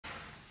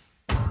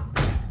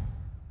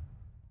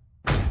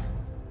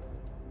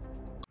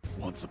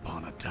Once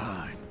upon a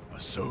time, a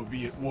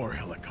Soviet war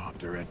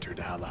helicopter entered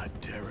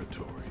Allied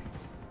territory.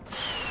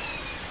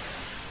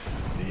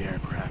 The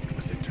aircraft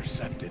was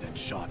intercepted and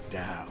shot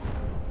down.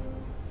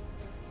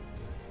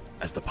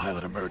 As the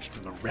pilot emerged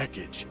from the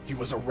wreckage, he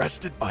was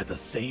arrested by the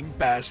same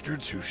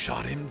bastards who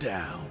shot him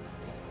down,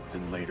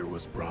 and later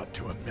was brought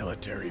to a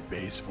military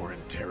base for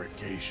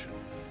interrogation.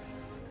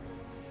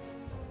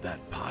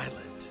 That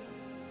pilot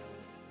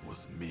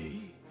was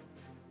me.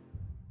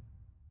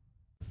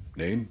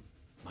 Name?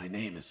 My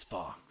name is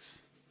Fox.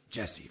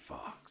 Jesse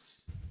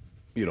Fox.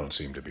 You don't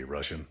seem to be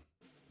Russian.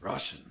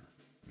 Russian?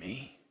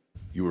 Me?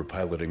 You were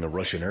piloting a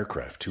Russian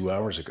aircraft 2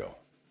 hours ago.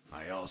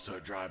 I also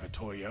drive a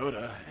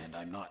Toyota, and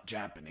I'm not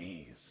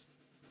Japanese.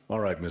 All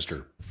right,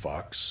 Mr.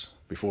 Fox.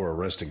 Before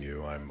arresting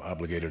you, I'm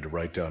obligated to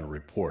write down a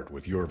report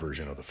with your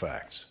version of the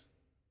facts.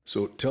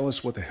 So tell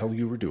us what the hell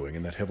you were doing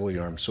in that heavily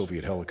armed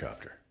Soviet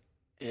helicopter.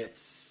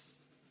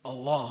 It's a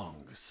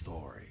long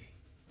story.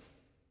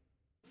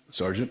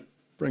 Sergeant,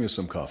 bring us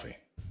some coffee.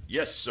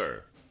 Yes,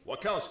 sir.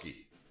 Wachowski,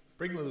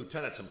 bring the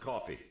lieutenant some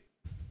coffee.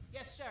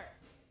 Yes, sir.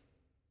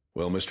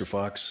 Well, Mr.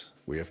 Fox,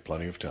 we have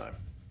plenty of time.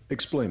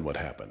 Explain what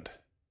happened.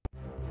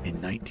 In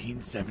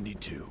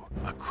 1972,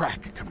 a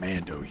crack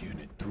commando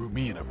unit threw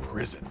me in a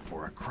prison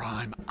for a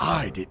crime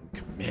I didn't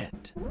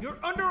commit.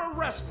 You're under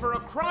arrest for a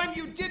crime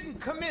you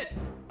didn't commit.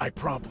 I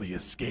promptly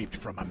escaped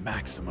from a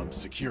maximum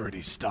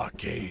security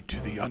stockade to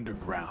the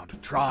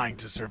underground, trying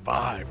to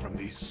survive from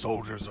these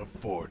soldiers of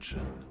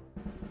fortune.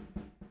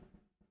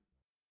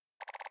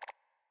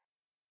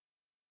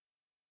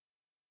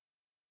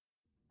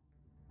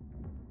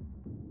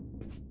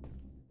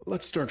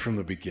 Let's start from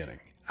the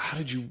beginning. How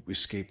did you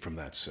escape from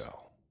that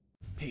cell?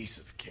 Piece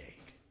of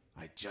cake.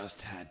 I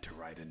just had to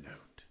write a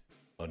note.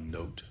 A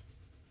note?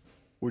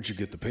 Where'd you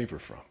get the paper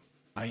from?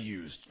 I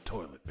used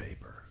toilet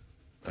paper.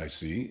 I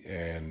see.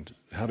 And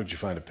how did you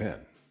find a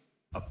pen?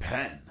 A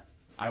pen?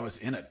 I was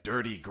in a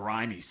dirty,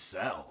 grimy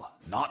cell,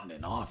 not in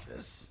an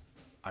office.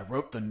 I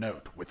wrote the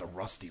note with a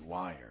rusty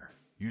wire,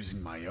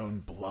 using my own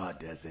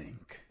blood as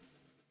ink.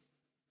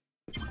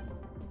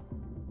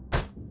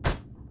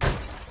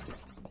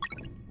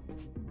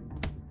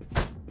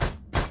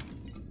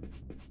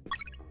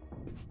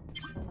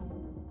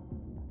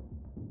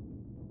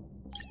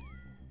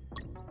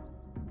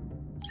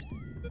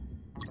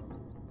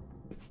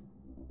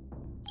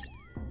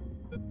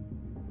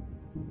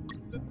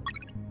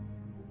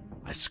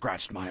 I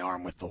scratched my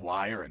arm with the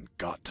wire and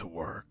got to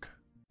work.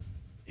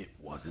 It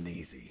wasn't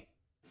easy.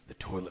 The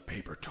toilet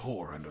paper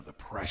tore under the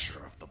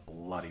pressure of the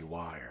bloody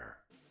wire.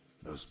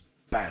 Those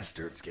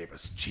bastards gave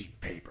us cheap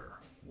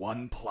paper,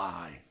 one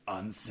ply,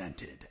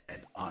 unscented,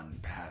 and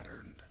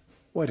unpatterned.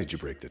 Why did you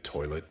break the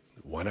toilet?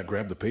 Why not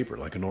grab the paper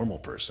like a normal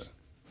person?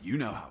 You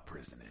know how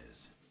prison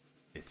is.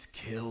 It's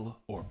kill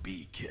or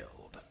be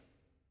killed.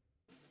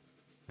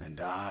 And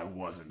I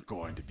wasn't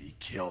going to be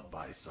killed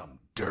by some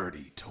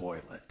dirty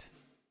toilet.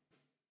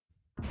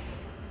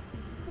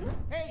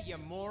 Hey, you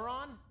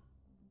moron!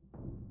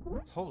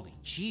 Holy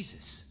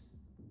Jesus.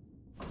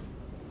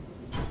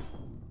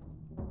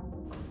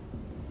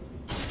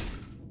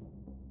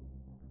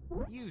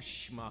 You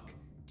schmuck.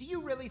 Do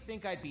you really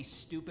think I'd be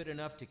stupid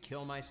enough to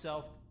kill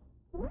myself?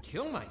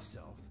 Kill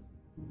myself?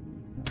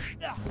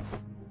 Ugh.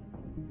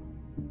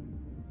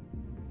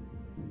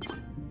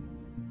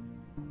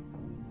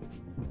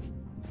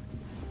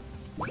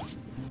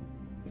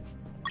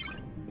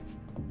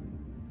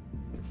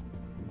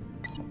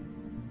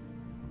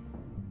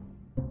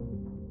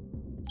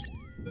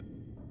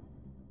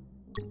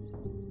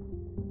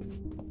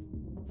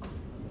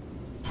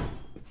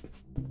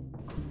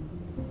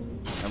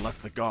 I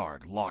left the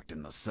guard locked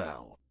in the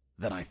cell.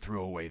 Then I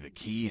threw away the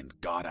key and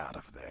got out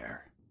of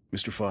there.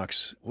 Mr.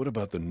 Fox, what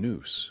about the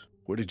noose?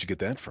 Where did you get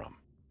that from?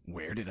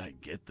 Where did I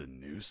get the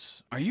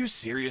noose? Are you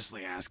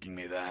seriously asking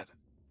me that?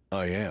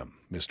 I am,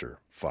 Mr.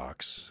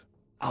 Fox.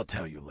 I'll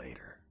tell you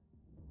later.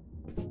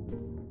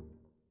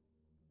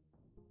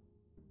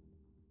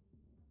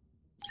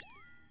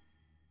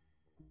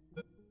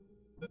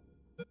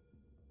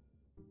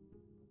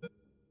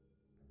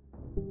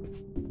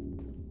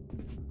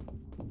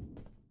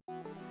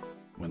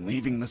 When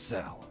leaving the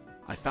cell,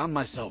 I found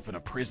myself in a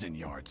prison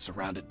yard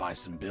surrounded by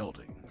some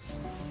buildings.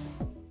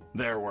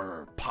 There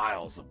were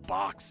piles of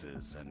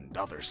boxes and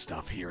other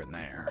stuff here and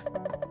there.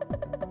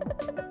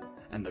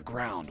 And the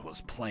ground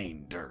was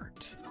plain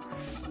dirt.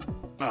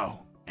 Oh,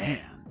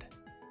 and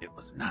it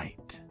was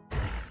night.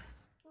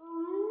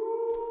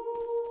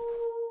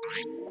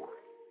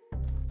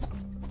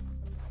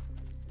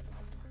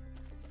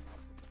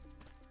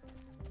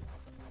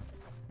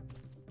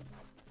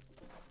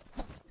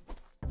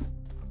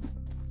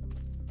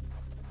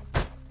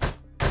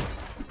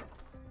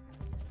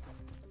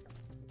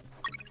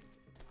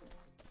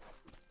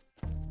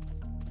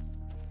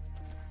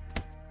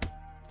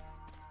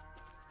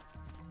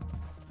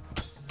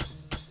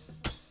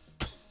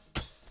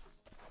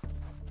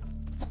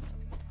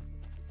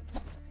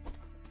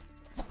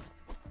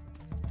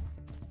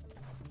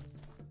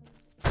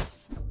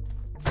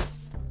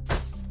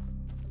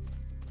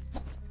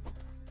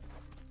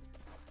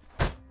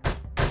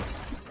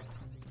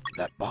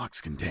 That box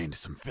contained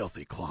some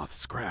filthy cloth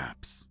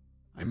scraps.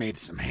 I made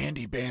some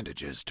handy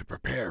bandages to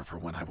prepare for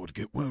when I would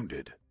get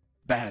wounded.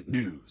 Bad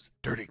news,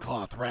 dirty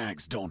cloth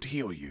rags don't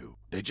heal you.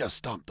 They just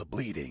stop the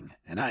bleeding,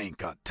 and I ain't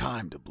got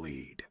time to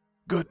bleed.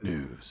 Good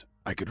news,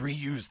 I could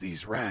reuse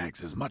these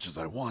rags as much as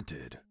I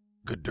wanted.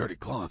 Good dirty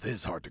cloth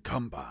is hard to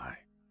come by.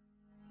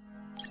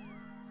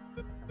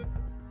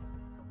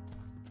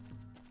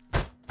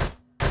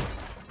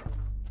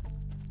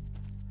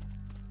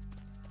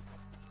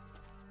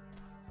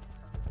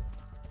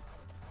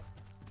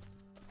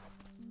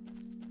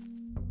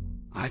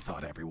 I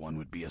thought everyone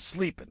would be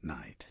asleep at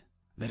night,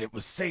 that it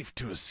was safe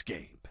to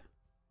escape.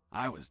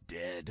 I was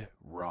dead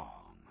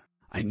wrong.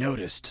 I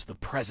noticed the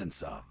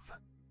presence of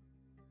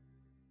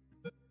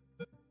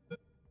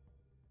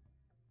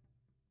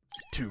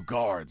 2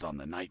 guards on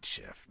the night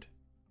shift.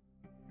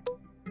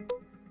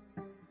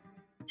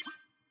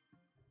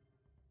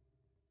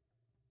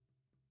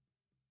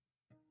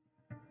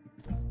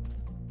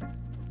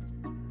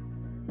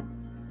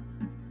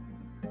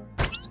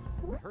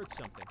 I heard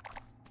something.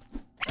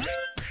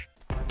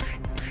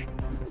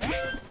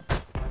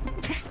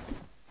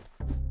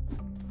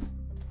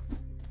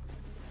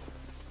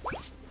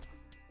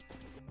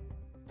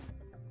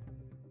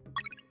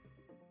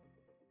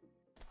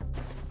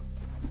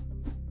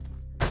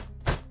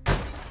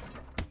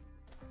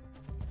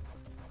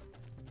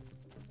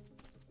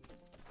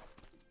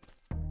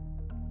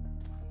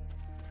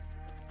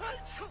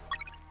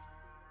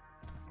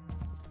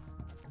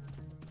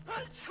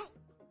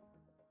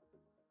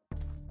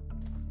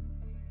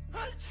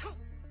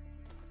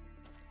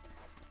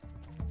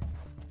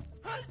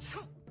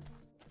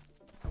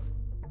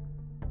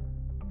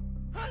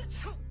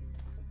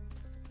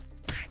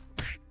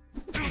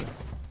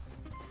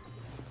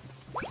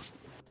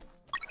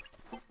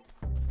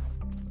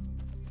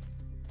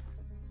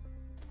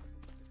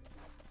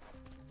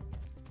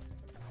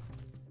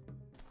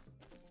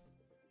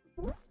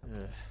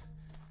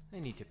 I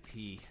need to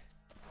pee.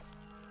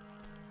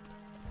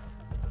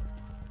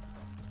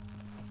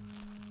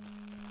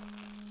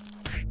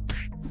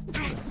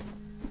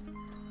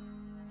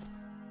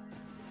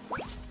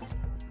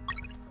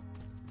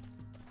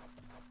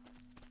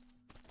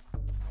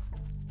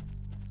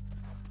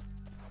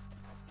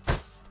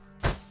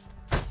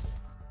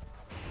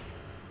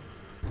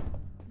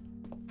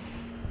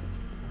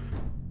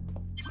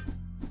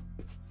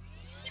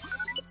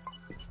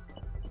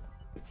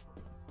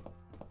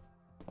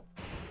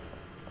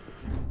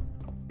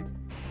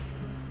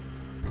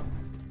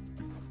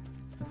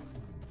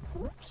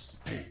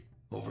 Hey,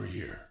 over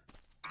here.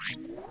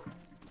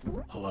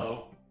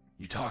 Hello?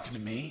 You talking to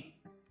me?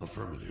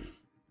 Affirmative.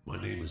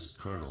 My name is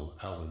Colonel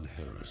Alan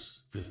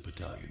Harris, 5th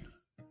Battalion.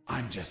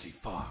 I'm Jesse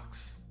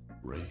Fox.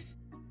 Rank?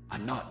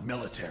 I'm not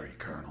military,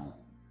 Colonel.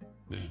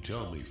 Then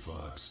tell me,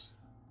 Fox,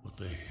 what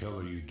the hell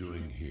are you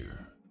doing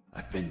here?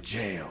 I've been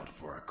jailed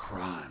for a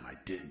crime I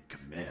didn't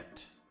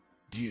commit.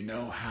 Do you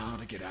know how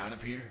to get out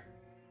of here?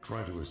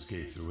 Try to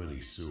escape through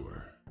any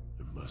sewer.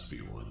 There must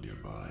be one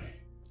nearby,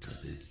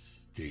 'cause it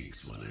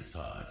stinks when it's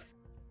hot.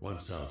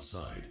 Once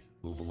outside,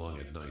 move along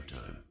at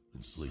nighttime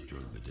and sleep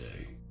during the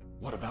day.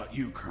 What about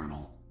you,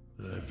 Colonel?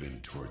 I've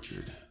been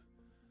tortured.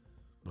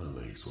 My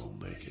legs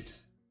won't make it.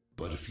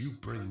 But if you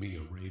bring me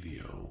a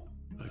radio,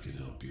 I can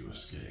help you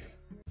escape.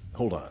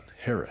 Hold on,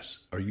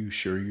 Harris. Are you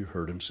sure you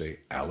heard him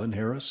say Alan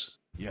Harris?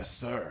 Yes,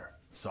 sir.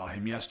 Saw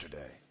him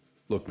yesterday.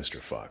 Look, Mr.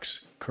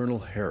 Fox, Colonel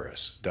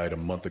Harris died a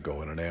month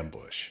ago in an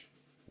ambush.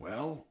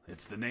 Well,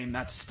 it's the name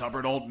that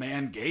stubborn old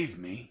man gave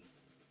me.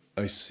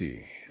 I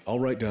see. I'll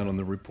write down on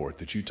the report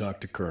that you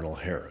talked to Colonel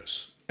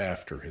Harris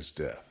after his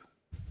death.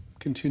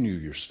 Continue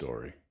your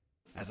story.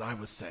 As I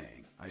was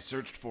saying, I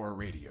searched for a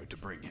radio to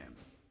bring him.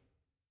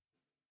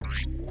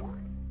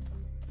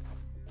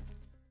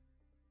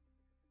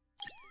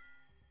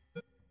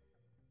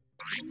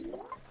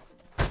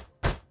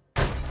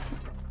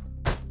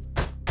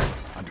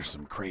 Under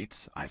some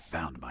crates, I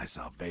found my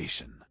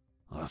salvation.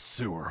 A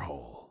sewer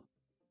hole.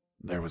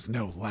 There was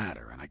no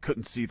ladder and I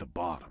couldn't see the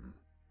bottom.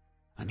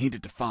 I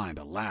needed to find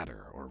a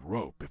ladder or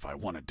rope if I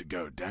wanted to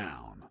go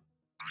down.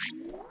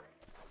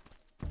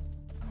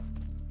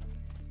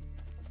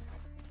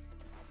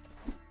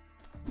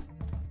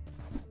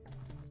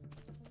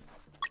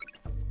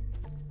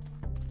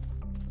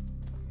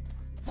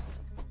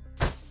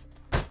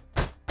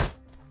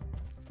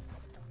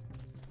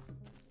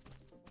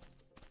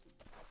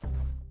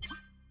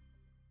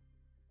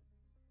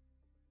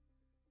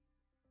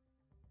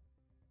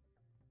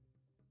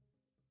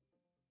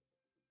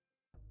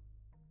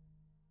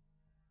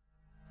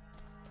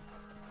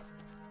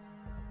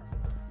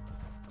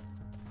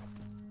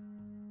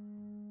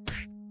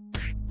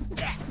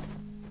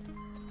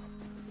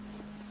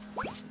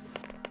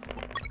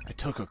 I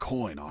took a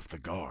coin off the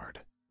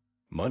guard.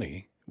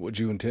 Money? What'd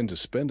you intend to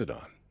spend it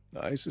on?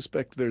 I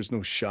suspect there's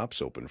no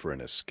shops open for an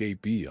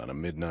escapee on a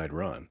midnight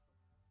run.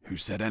 Who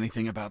said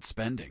anything about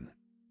spending?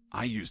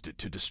 I used it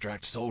to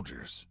distract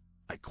soldiers.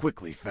 I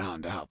quickly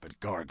found out that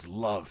guards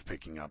love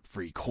picking up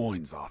free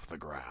coins off the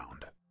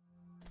ground.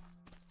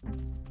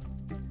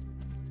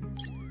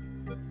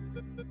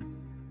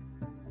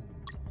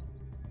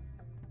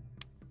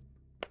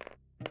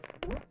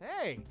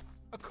 Hey,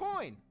 a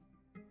coin!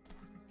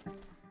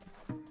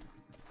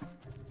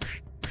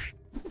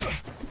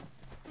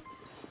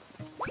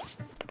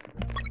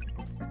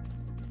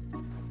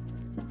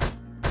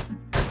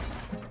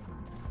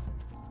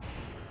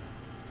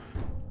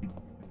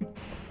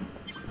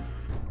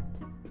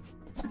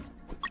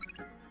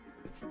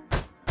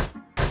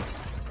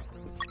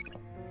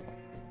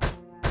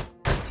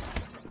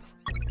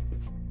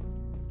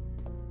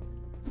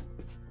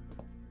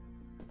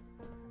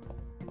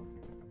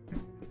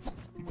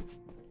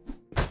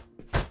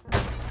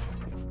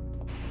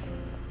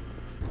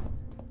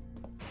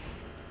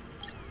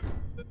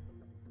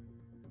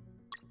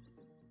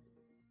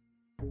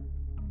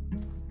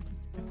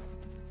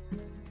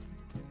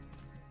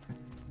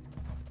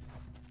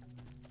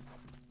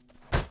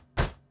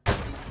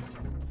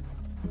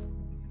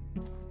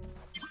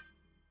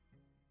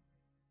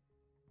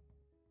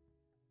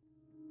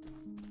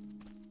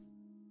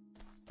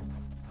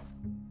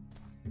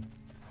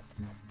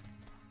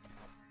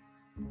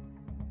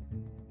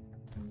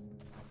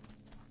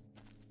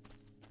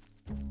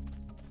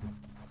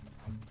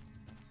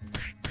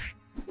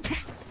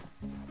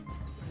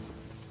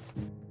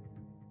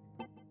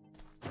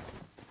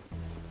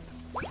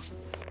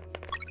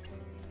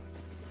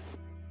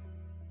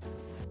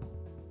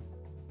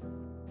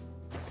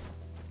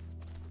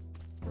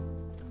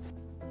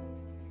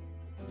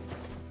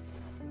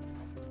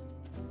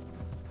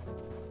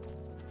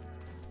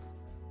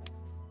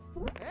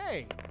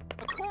 Hey,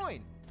 a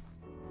coin!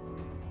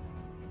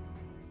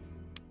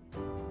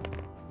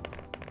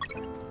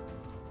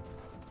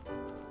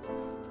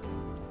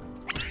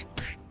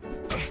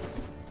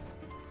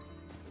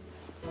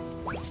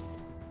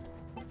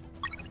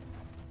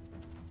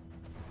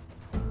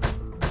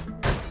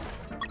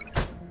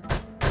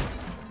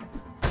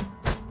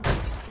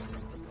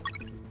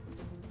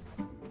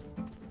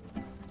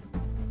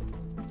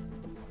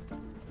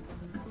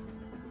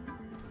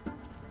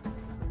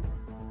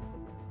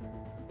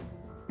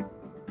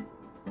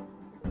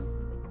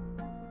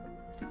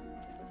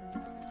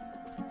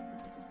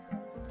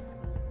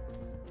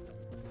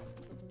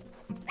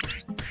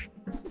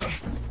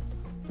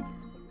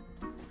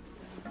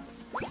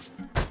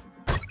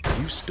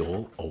 You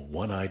stole a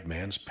one-eyed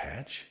man's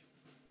patch?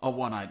 A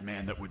one-eyed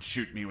man that would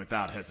shoot me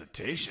without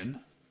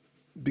hesitation.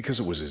 Because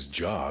it was his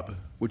job.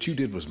 What you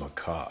did was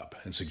macabre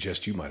and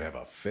suggest you might have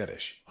a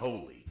fetish.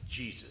 Holy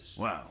Jesus.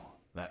 Well,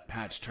 that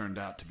patch turned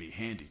out to be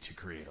handy to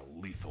create a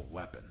lethal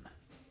weapon.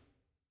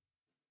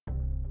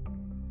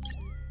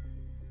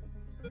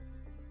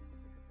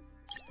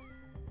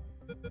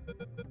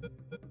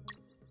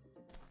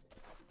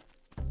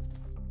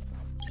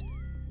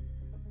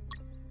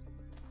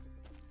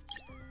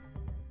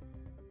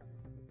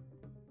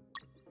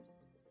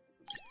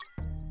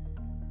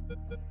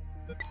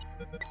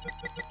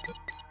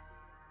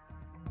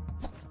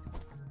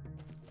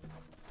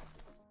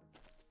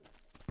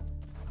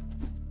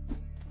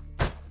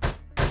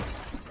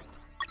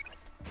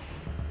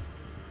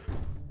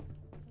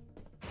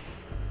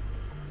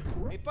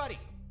 Hey, buddy,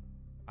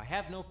 I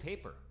have no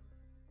paper.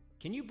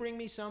 Can you bring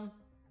me some?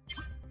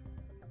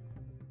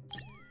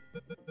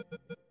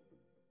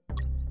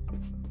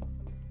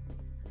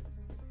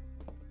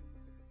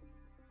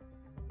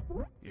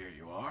 Here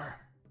you are.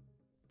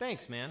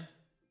 Thanks, man.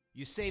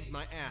 You saved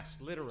my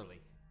ass, literally.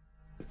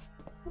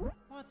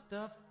 What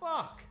the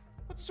fuck?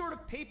 What sort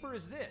of paper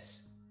is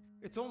this?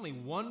 It's only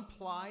one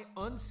ply,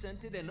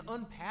 unscented, and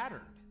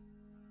unpatterned.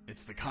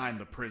 It's the kind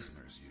the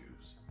prisoners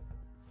use.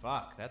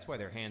 Fuck, that's why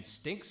their hands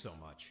stink so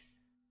much.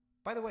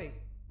 By the way,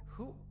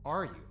 who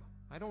are you?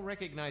 I don't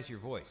recognize your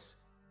voice.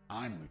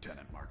 I'm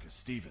Lieutenant Marcus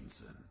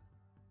Stevenson.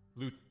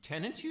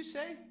 Lieutenant, you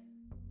say?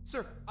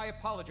 Sir, I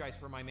apologize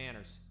for my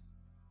manners.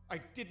 I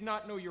did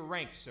not know your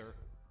rank, sir.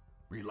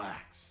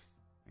 Relax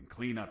and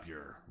clean up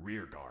your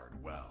rear guard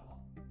well.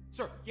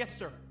 Sir, yes,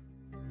 sir.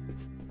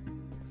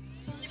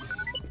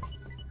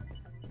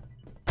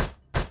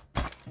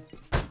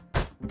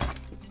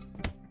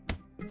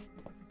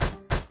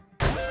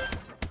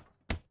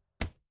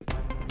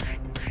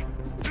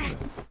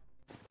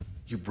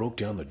 You broke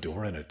down the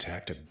door and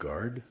attacked a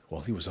guard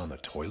while he was on the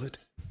toilet?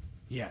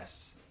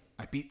 Yes,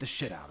 I beat the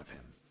shit out of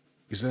him.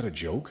 Is that a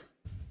joke?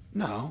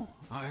 No,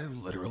 I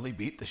literally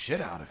beat the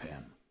shit out of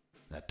him.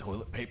 That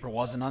toilet paper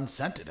wasn't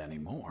unscented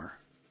anymore.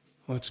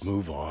 Let's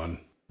move on.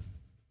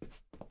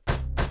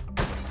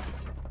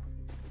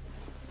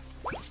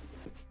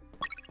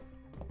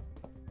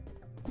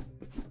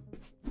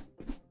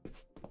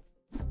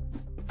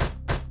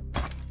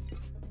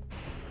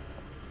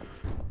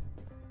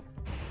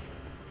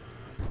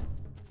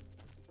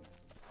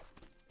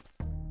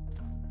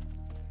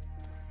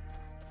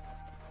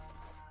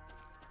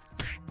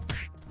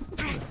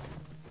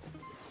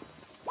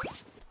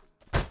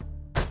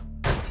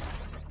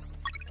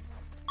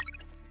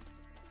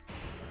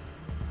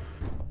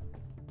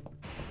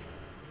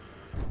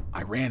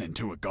 I ran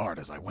into a guard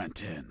as I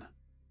went in.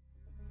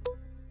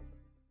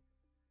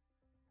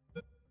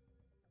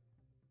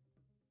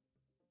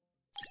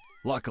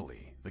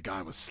 Luckily, the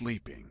guy was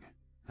sleeping.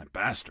 That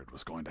bastard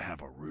was going to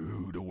have a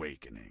rude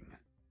awakening.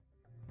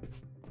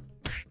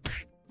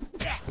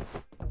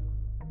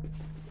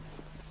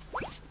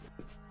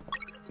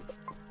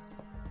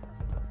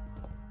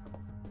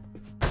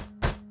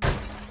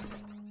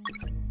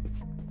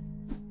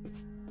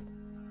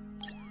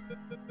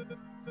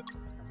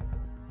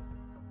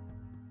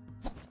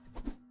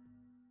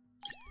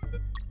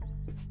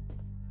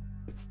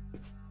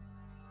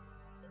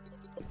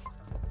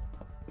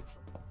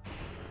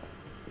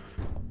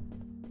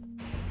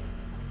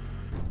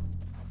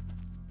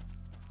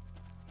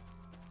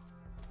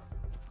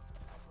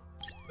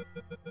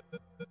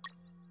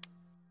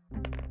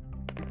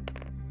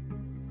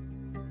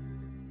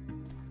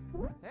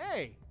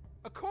 Hey,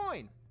 a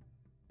coin!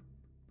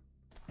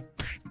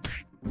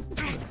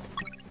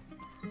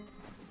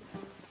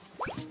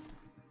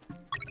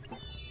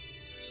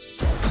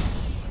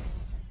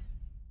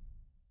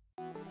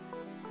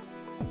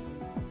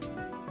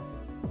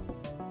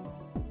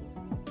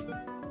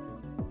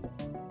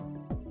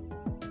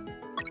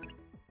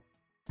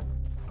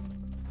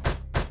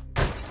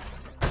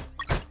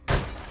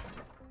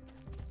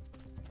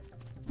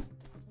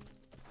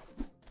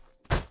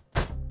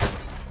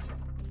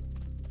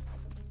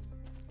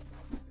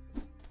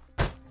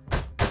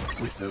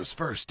 With those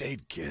first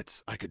aid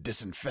kits, I could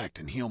disinfect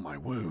and heal my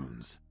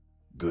wounds.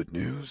 Good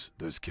news,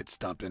 those kits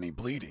stopped any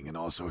bleeding and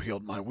also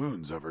healed my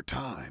wounds over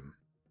time.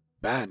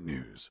 Bad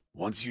news,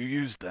 once you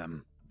used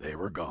them, they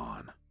were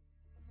gone.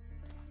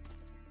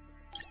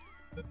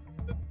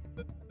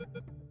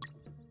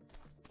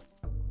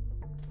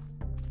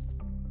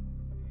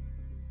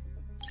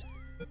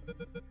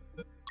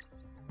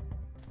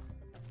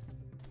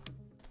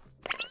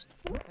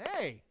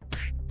 Hey!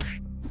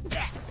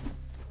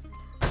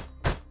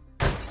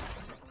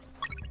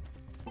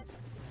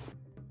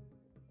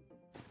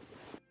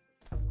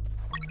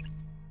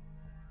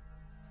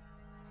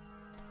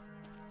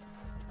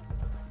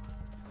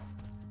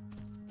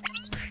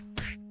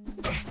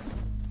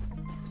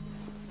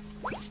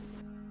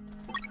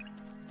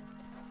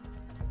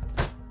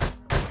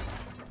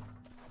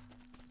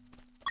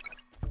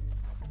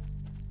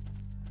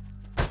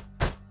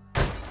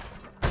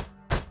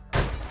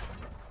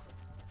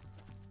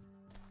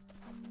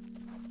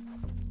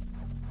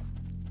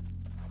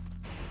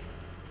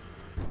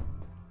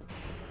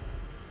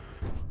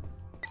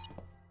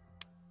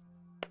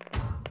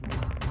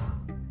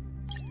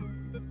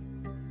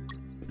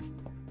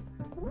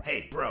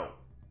 Hey, bro,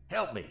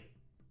 help me.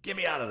 Get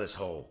me out of this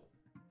hole.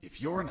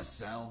 If you're in a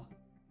cell,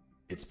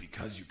 it's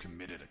because you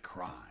committed a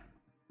crime.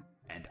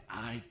 And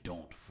I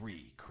don't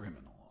free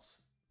criminals.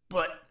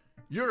 But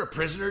you're a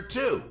prisoner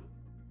too.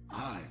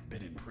 I've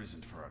been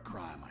imprisoned for a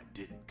crime I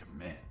didn't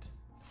commit.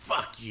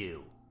 Fuck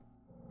you.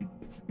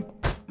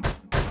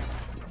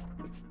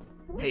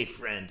 Hey,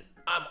 friend,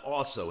 I'm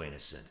also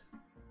innocent.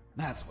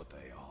 That's what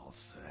they all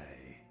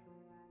say.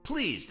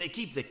 Please, they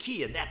keep the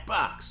key in that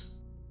box.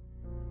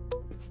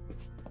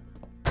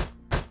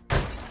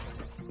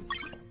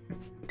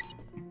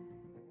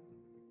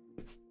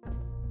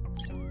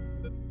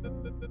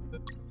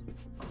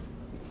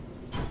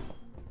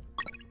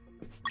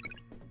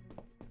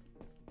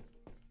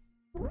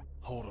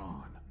 Hold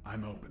on,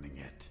 I'm opening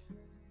it.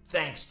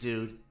 Thanks,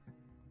 dude.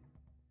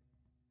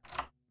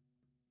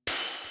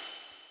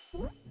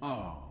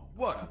 Oh,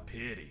 what a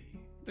pity.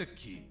 The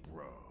key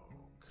broke.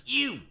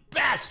 You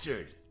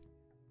bastard!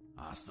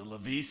 Hasta la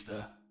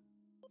vista.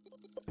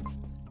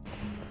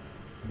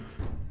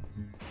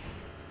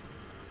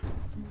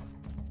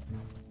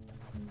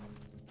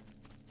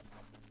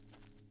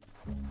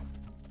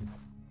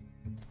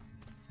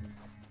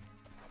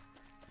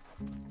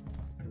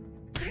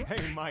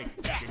 Hey,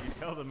 Mike, can you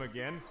tell them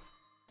again?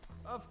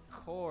 Of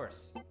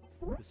course.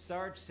 The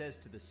Sarge says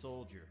to the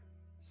soldier,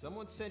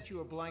 someone sent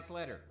you a blank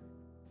letter.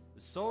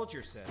 The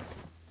soldier says,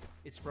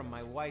 it's from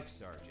my wife,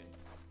 Sergeant.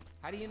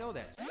 How do you know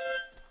that?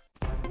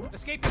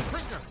 Escaping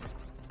prisoner!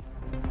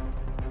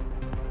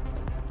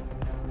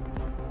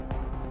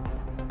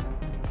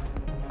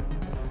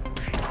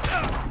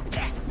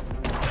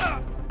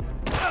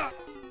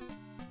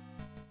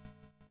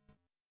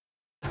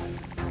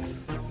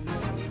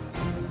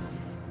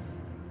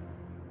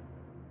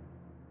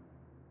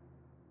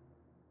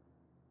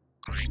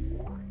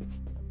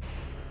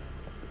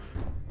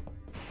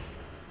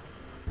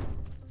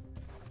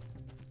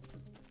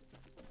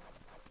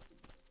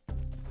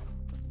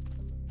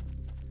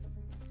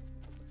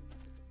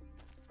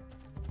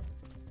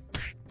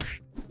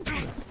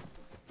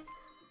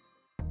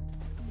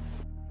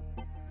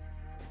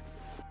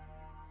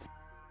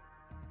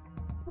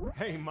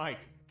 Hey, Mike,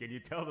 can you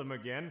tell them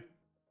again?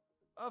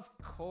 Of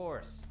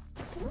course.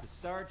 The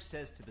Sarge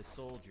says to the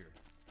soldier,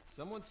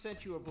 someone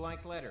sent you a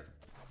blank letter.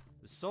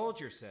 The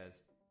soldier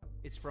says,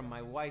 it's from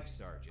my wife,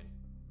 Sergeant.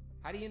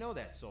 How do you know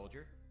that,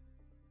 soldier?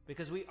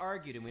 Because we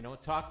argued and we don't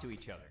talk to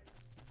each other.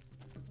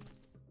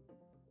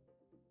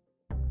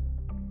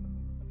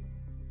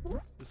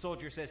 The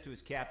soldier says to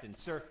his captain,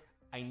 sir,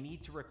 I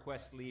need to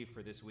request leave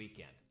for this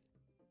weekend.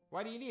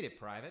 Why do you need it,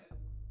 Private?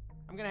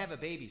 I'm gonna have a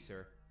baby,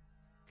 sir.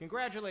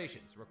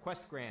 Congratulations,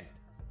 request granted.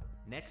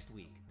 Next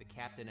week, the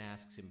captain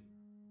asks him,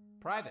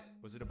 Private,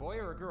 was it a boy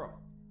or a girl?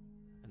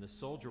 And And the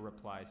soldier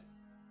replies,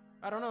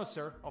 "I don't know,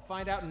 sir. I'll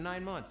find out in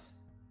 9 months."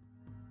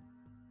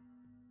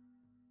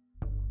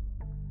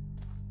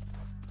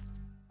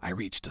 I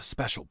reached a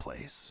special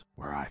place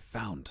where I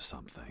found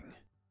something.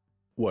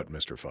 What,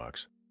 Mr.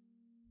 Fox?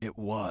 It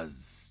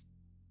was...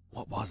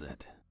 what was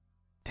it?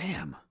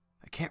 Damn,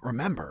 I can't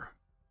remember.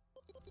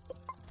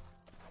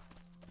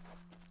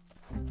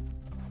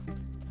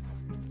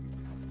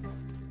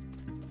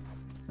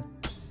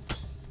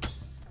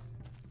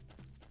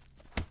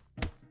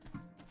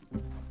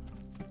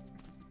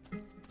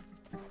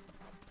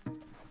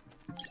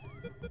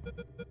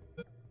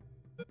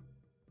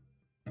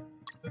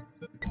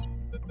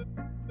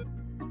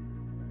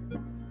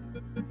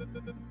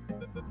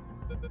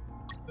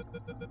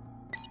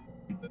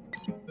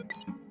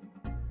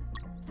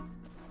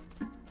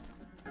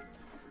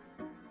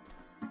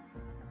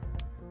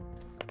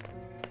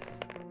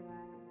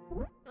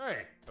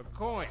 Hey, a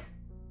coin.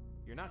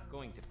 You're not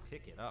going to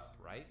pick it up,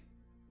 right?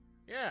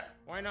 Yeah,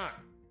 why not?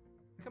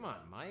 Come on,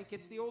 Mike,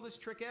 it's the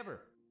oldest trick ever.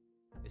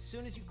 As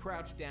soon as you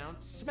crouch down,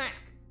 smack!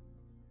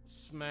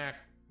 Smack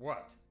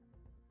what?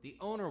 The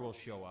owner will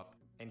show up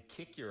and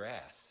kick your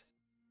ass.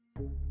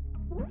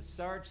 The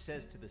Sarge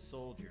says to the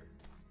soldier,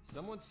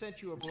 "Someone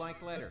sent you a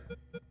blank letter."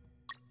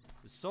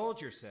 The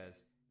soldier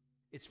says,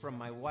 "It's from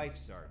my wife,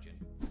 Sergeant."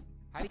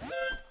 How do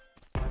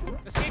you...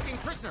 Escaping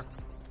prisoner!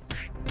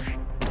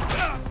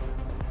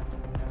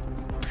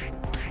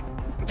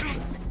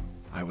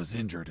 I was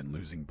injured and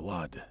losing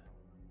blood.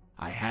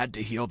 I had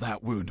to heal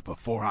that wound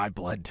before I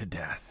bled to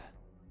death.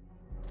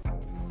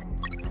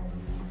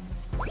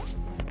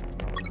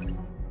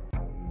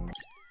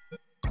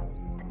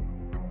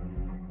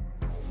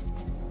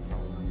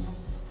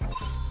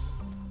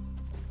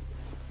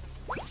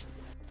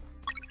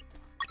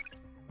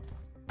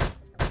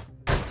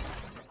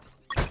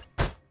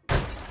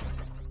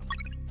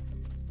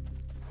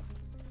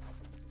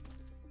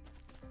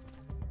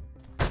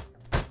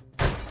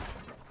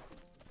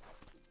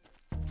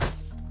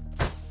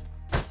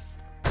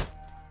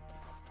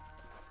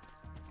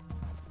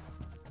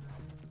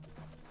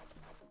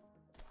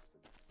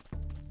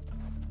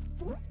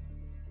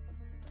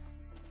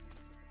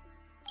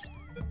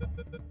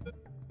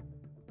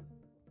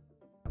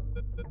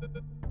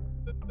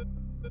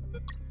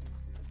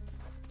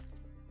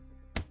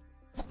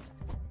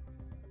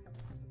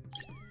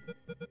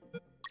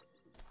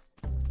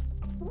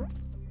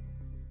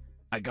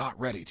 I got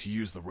ready to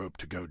use the rope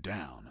to go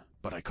down,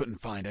 but I couldn't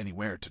find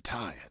anywhere to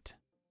tie it.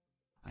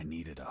 I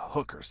needed a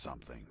hook or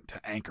something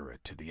to anchor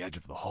it to the edge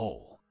of the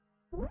hole.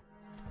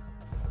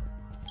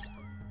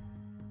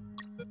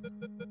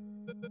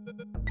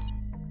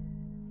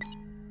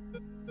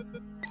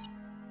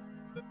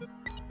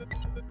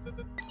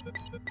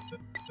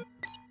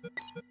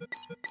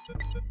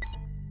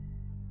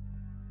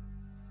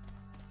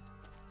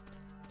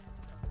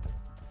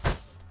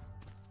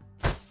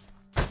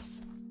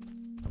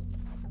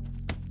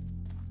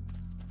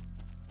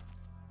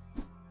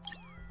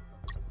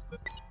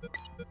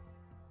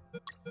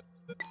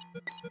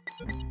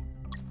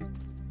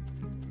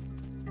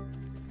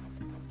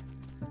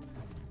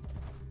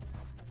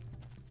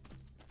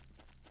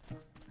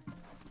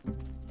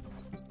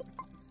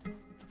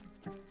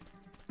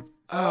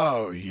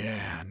 Oh,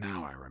 yeah,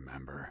 now I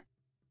remember.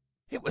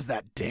 It was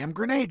that damn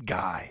grenade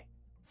guy.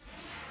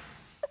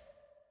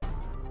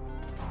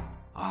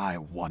 I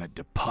wanted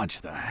to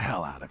punch the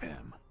hell out of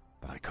him,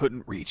 but I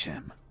couldn't reach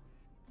him.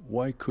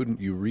 Why couldn't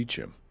you reach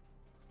him?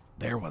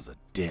 There was a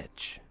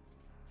ditch.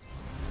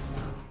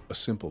 A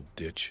simple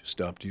ditch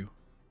stopped you?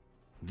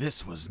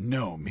 This was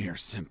no mere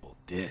simple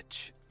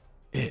ditch.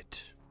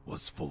 It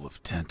was full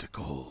of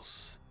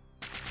tentacles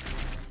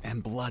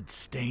and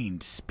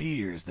blood-stained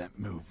spears that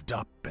moved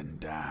up and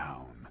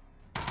down,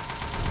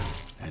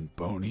 and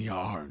bony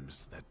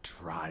arms that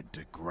tried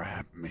to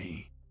grab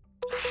me,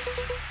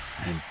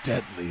 and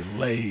deadly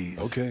lays.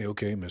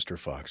 Okay, Mr.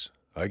 Fox.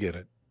 I get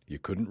it. You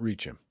couldn't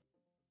reach him.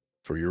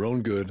 For your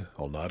own good,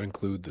 I'll not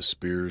include the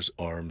spears,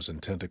 arms,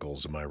 and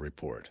tentacles in my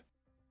report.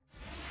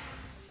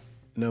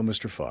 Now,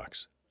 Mr.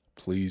 Fox,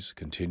 please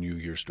continue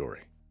your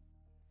story.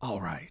 All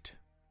right.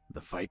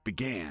 The fight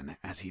began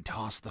as he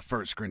tossed the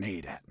first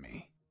grenade at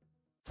me.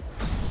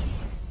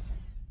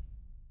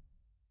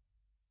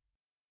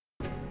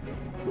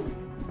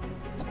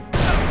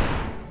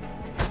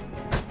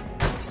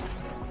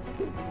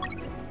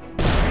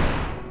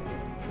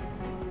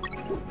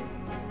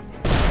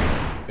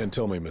 And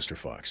tell me, Mr.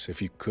 Fox,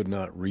 if you could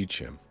not reach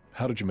him,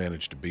 how did you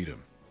manage to beat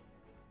him?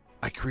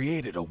 I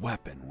created a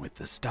weapon with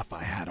the stuff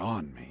I had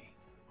on me.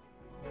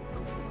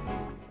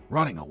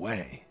 Running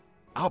away,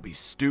 I'll be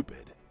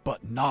stupid,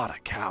 but not a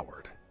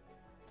coward.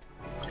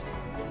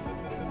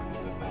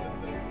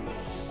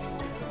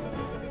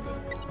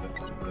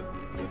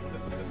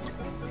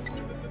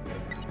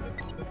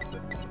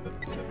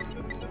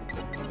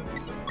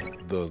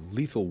 The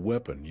lethal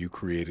weapon you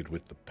created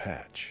with the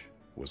patch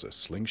was a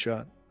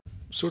slingshot?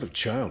 Sort of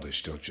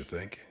childish, don't you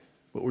think?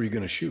 What were you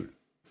going to shoot?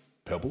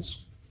 Pebbles?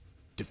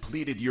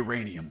 Depleted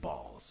uranium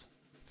balls.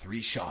 3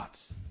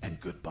 shots,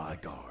 and goodbye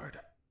guard.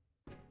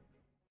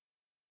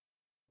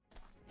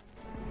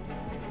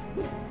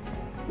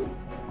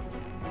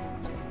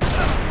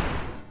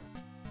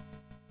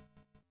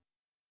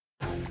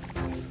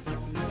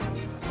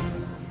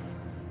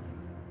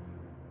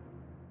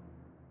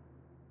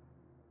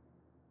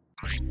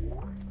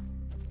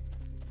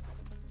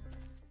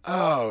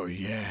 Oh,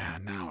 yeah,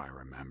 now I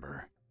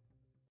remember.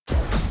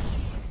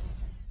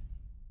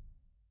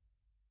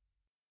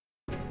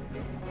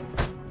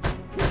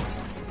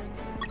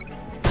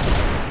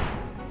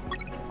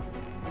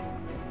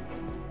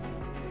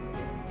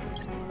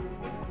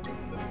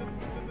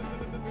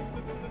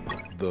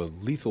 The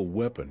lethal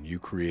weapon you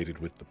created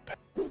with the...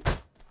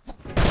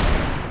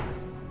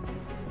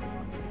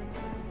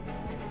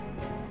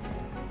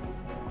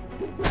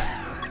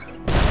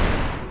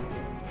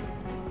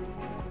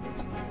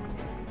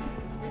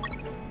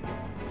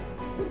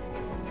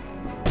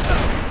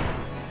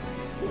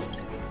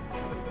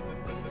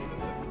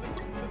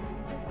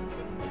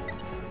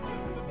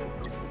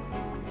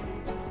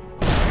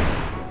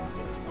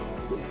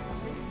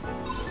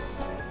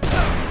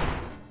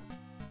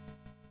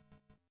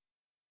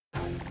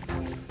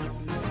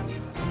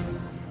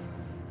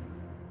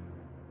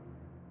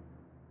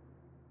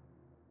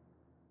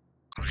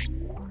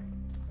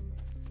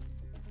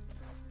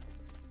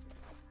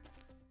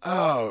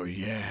 Oh,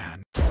 yeah.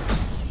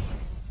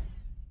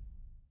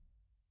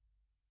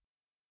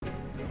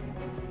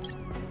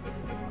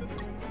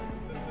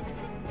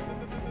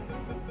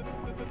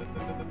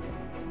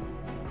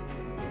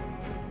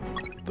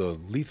 The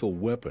lethal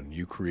weapon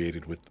you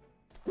created with...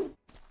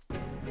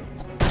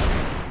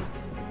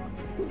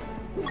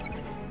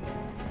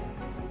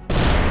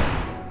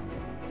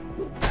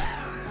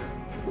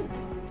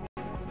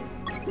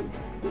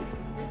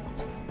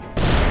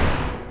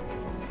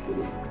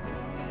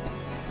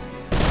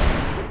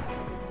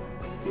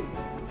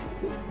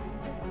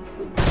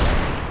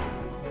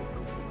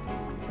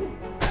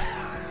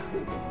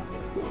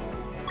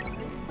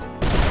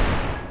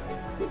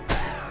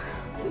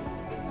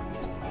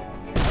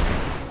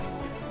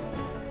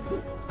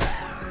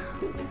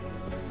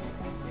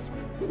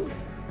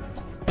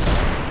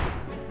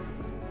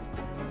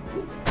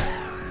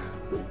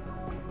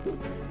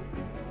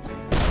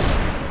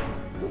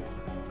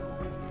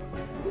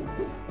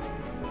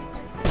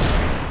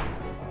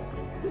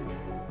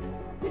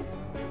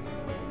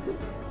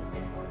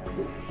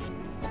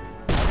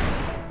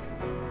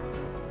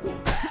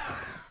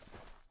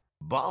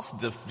 Boss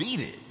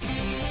defeated.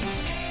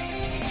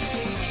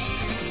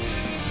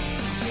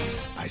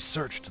 I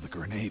searched the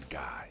grenade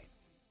guy.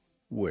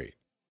 Wait,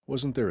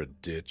 wasn't there a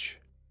ditch?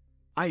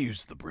 I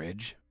used the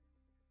bridge.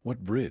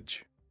 What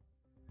bridge?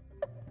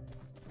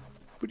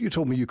 But you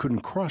told me you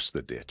couldn't cross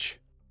the ditch.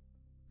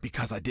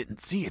 Because I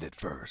didn't see it at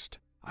first.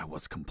 I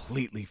was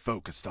completely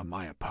focused on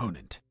my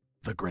opponent,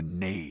 the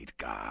grenade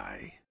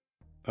guy.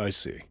 I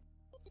see.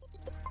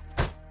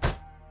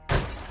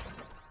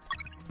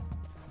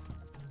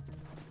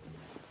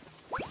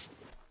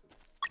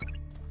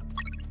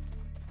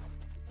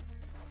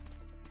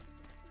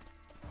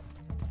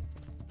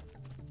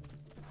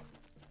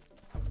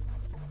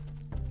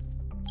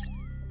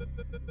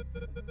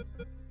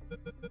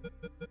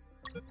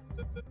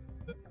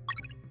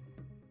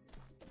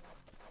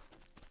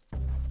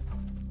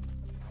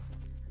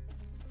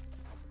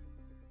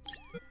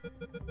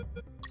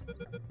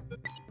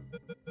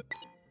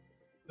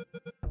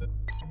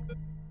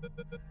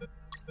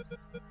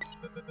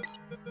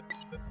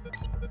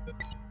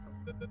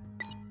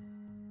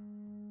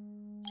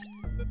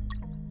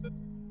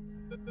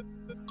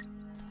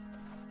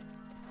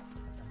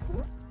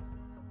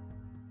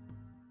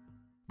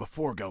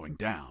 Before going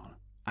down,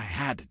 I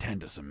had to tend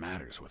to some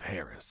matters with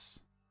Harris.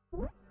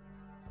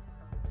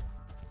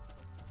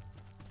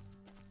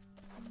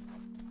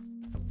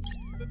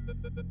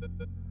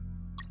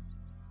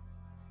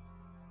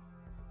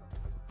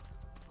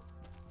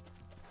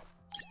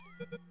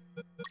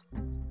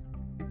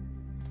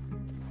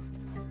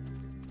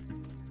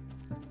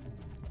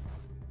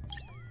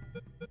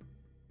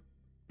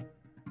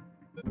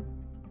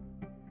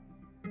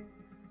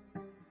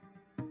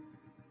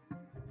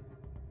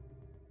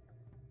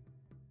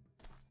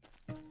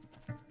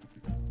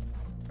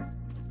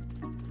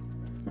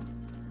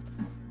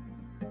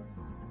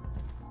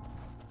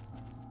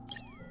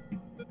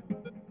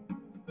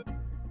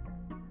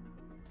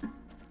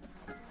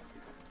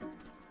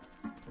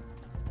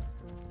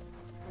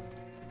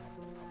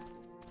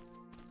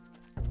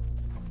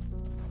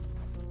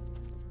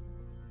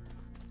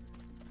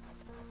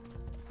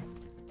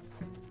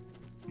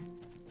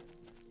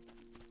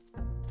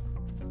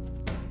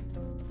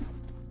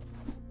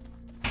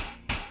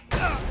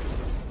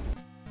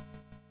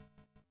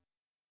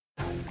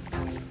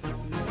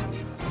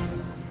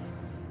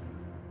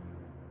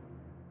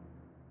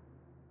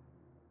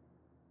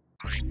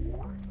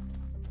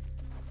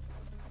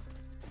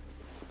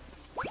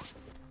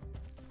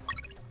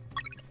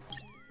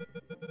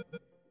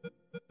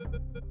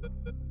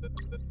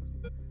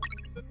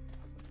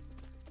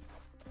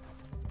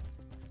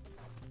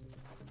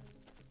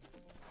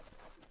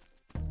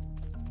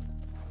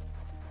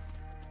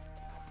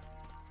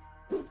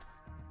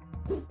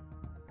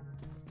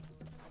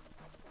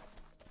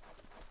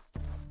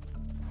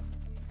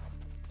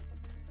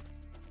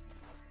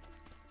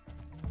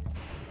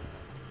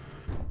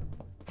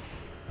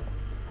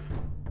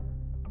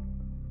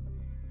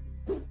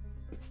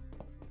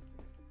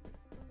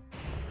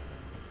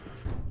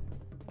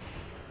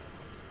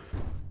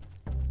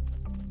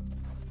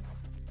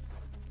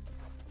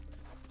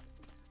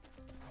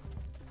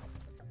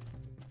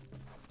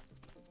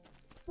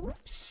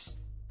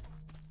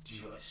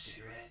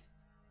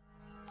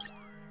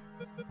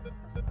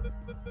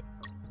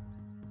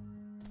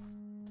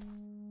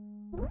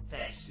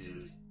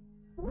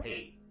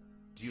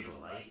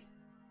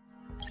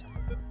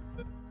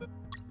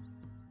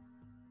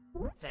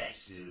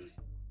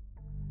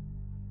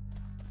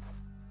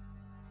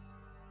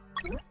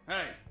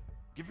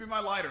 Give me my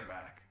lighter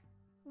back.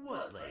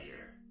 What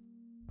later?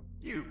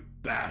 You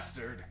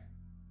bastard.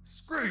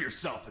 Screw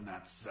yourself in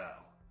that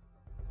cell.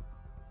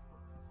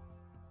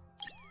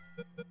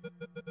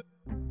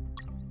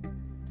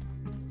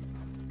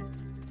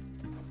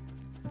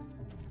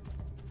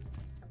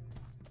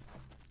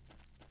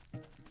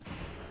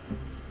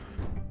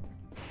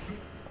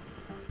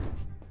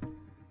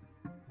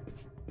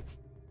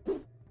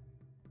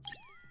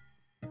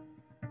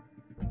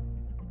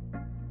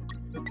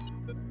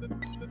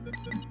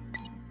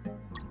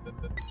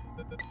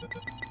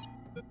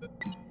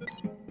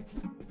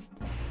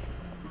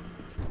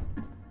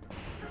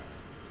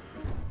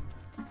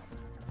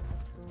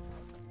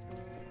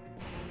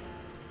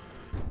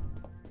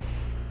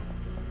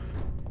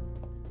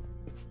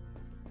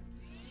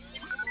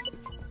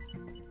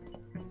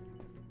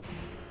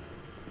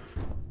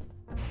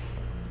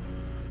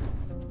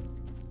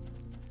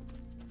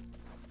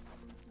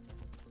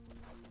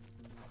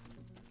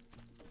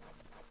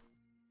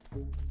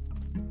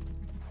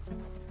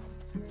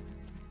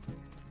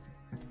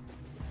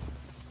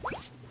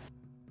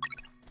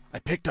 I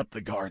picked up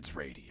the guard's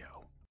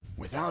radio.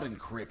 Without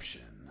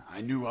encryption,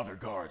 I knew other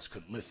guards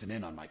could listen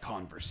in on my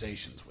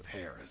conversations with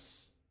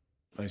Harris.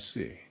 I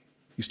see.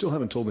 You still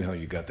haven't told me how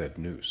you got that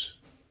noose.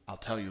 I'll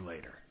tell you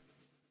later.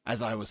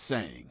 As I was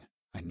saying,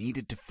 I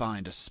needed to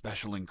find a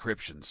special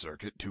encryption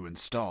circuit to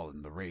install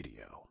in the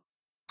radio.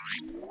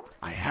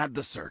 I had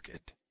the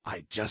circuit.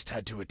 I just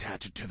had to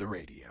attach it to the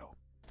radio.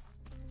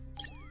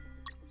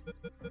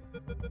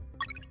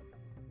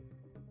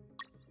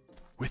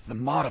 With the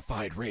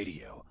modified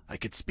radio, I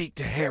could speak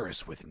to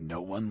Harris with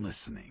no one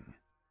listening.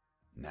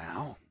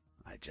 Now,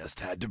 I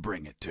just had to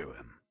bring it to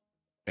him.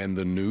 And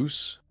the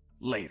noose?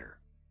 Later.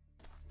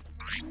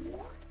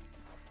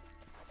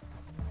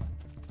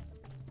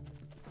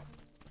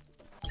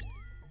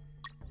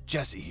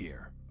 Jesse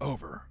here.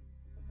 Over.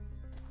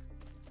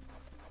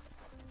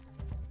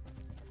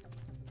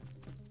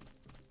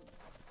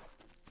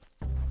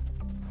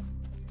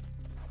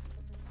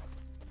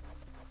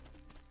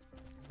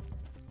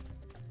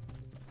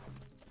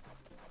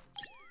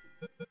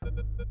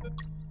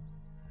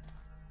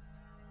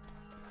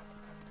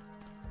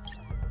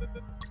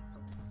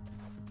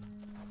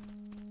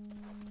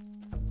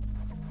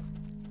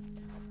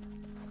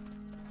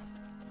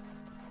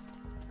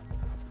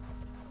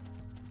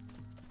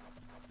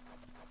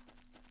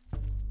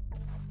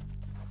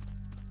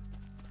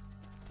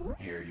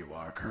 Here you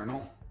are,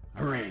 Colonel.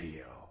 A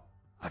radio.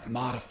 I've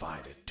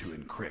modified it to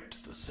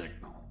encrypt the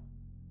signal.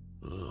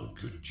 Oh,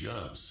 good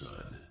job,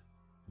 son.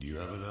 Do you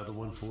have another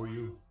one for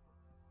you?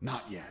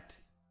 Not yet.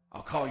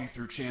 I'll call you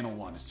through Channel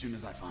 1 as soon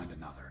as I find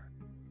another.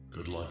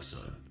 Good luck,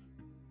 son.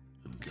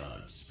 And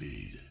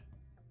Godspeed.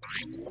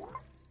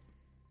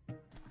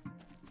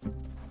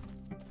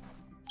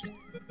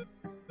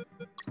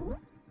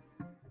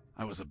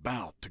 I was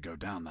about to go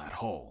down that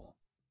hole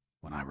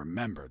when I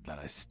remembered that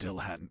I still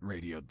hadn't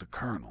radioed the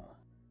Colonel.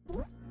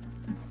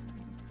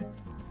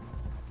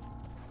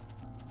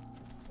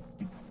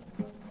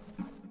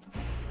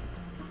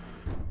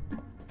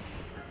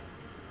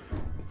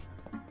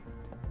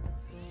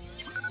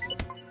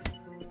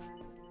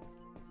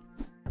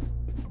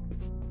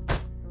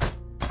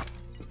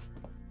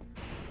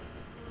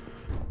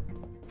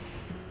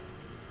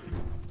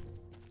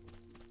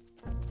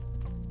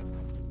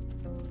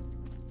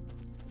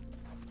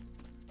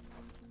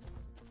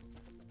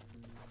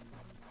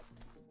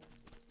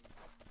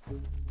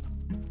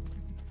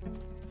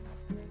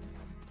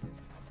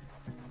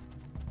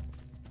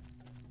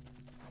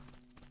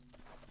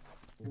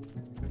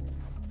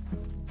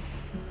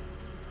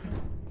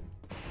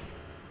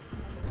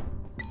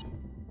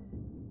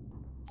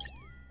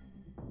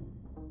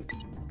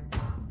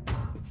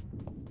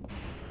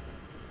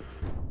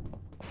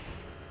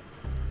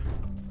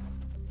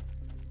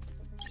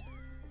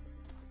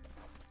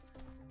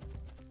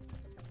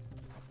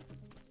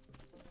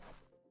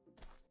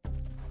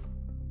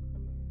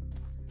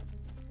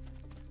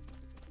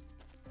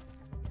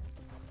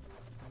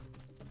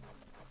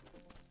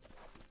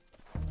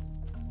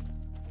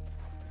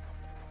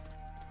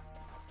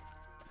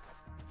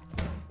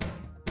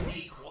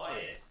 Be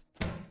quiet.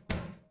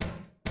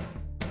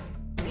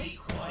 Be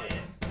quiet.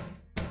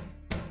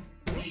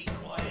 Be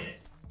quiet.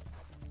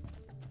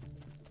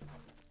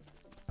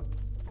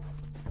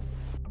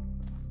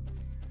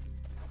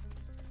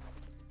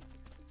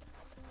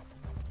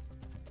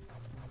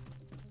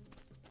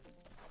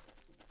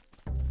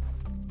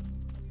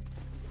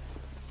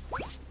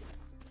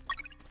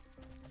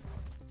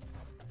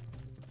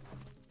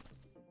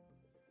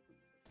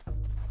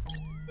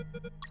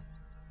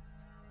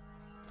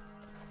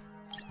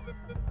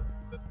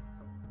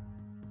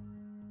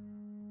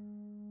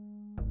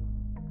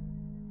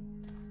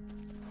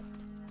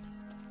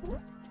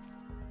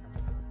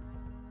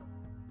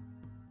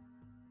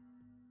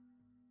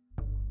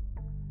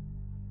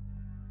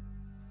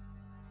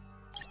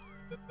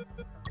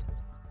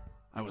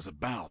 I was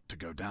about to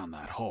go down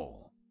that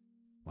hole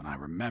when I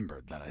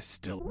remembered that I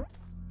still...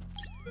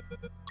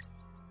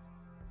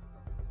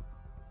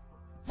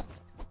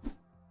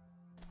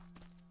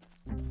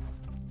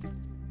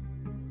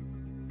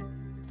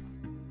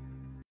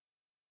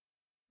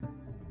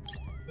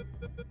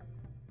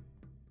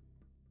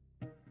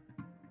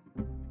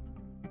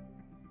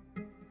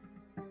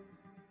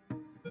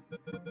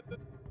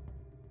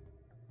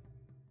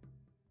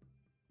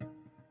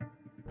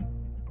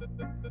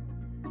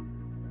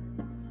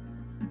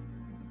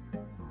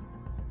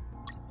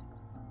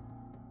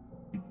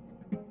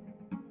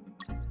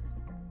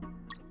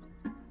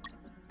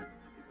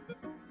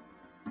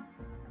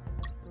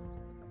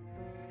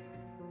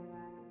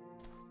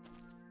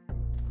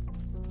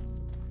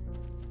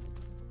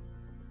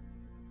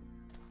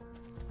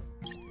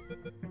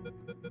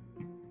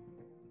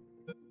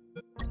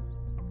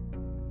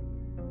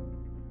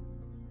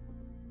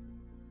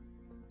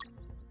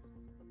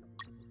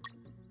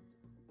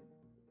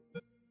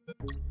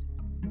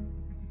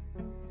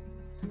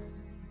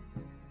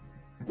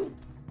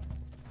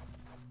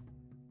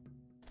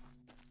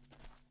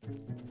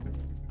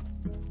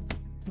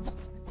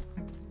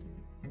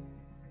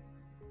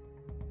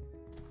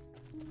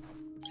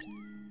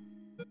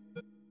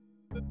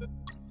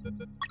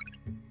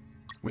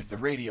 With the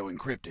radio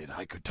encrypted,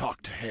 I could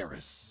talk to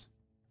Harris.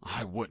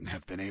 I wouldn't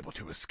have been able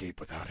to escape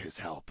without his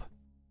help.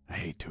 I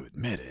hate to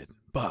admit it,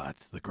 but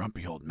the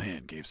grumpy old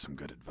man gave some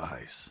good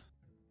advice.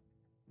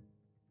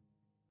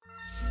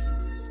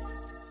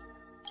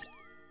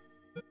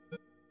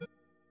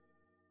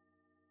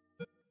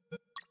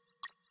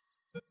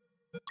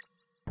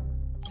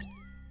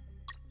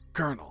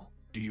 Colonel,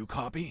 do you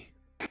copy?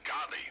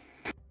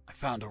 Copy. I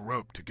found a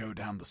rope to go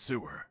down the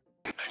sewer.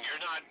 And you're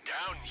not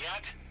down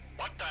yet?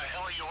 What the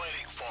hell are you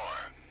waiting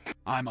for?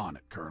 I'm on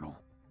it, Colonel.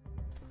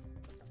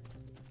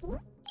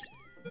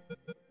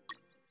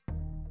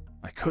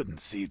 I couldn't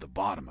see the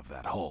bottom of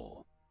that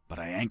hole, but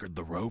I anchored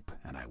the rope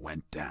and I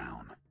went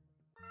down.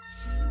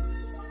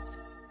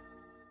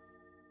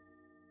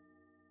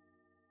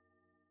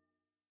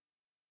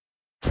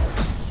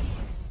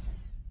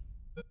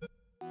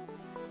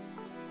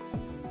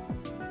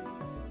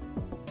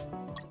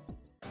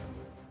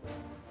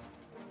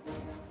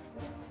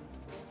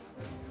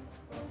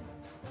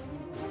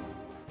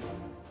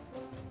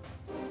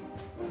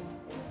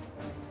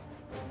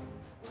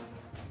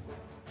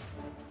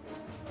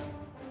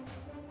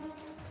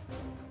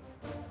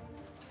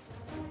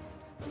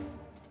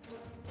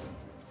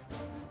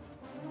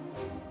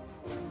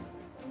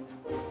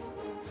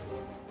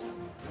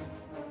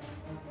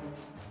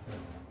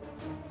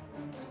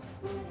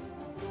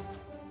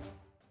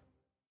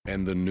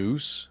 And the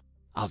noose?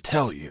 I'll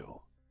tell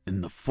you,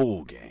 in the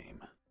full game.